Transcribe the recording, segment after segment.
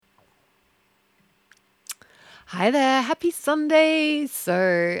Hi there, happy Sunday.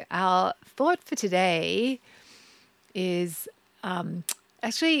 So, our thought for today is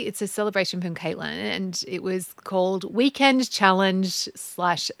actually it's a celebration from Caitlin, and it was called Weekend Challenge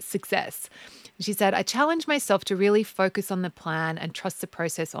slash Success. She said, I challenge myself to really focus on the plan and trust the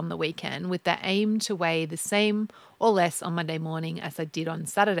process on the weekend with the aim to weigh the same or less on Monday morning as I did on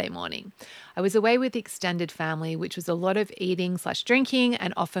Saturday morning. I was away with the extended family, which was a lot of eating slash drinking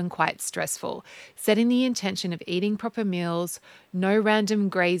and often quite stressful. Setting the intention of eating proper meals, no random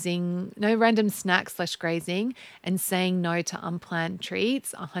grazing, no random snacks slash grazing, and saying no to unplanned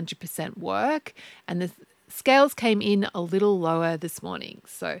treats, 100% work. And the scales came in a little lower this morning.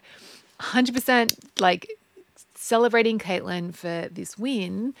 So 100% like celebrating Caitlin for this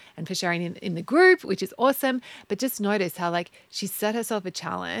win and for sharing in the group, which is awesome. But just notice how like she set herself a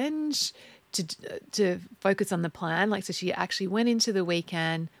challenge to focus on the plan. Like, so she actually went into the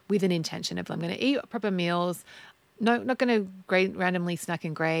weekend with an intention of, I'm going to eat proper meals. No, not going to randomly snack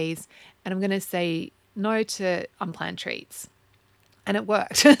and graze. And I'm going to say no to unplanned treats. And it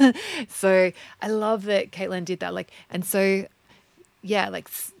worked. So I love that Caitlin did that. Like, and so yeah, like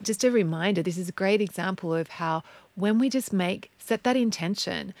just a reminder, this is a great example of how when we just set that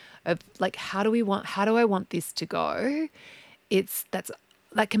intention of like, how do I want this to go? It's that's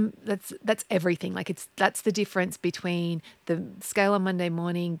everything. Like that's the difference between the scale on Monday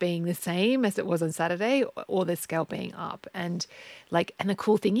morning being the same as it was on Saturday or the scale being up. And the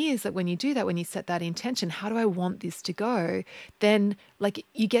cool thing is that when you do that, when you set that intention, how do I want this to go? Then like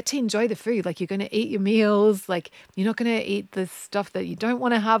you get to enjoy the food. Like you're going to eat your meals. Like you're not going to eat the stuff that you don't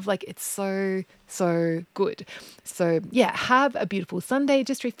want to have. Like it's so good. So yeah, have a beautiful Sunday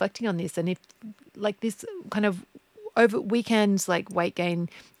just reflecting on this. And if like this kind of over weekends like weight gain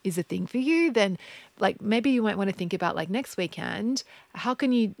is a thing for you, then like maybe you might want to think about like next weekend, how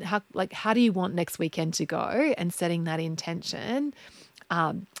do you want next weekend to go, and setting that intention,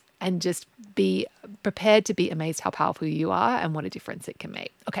 and just be prepared to be amazed how powerful you are and what a difference it can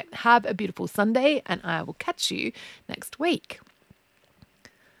make. Okay, have a beautiful Sunday, and I will catch you next week.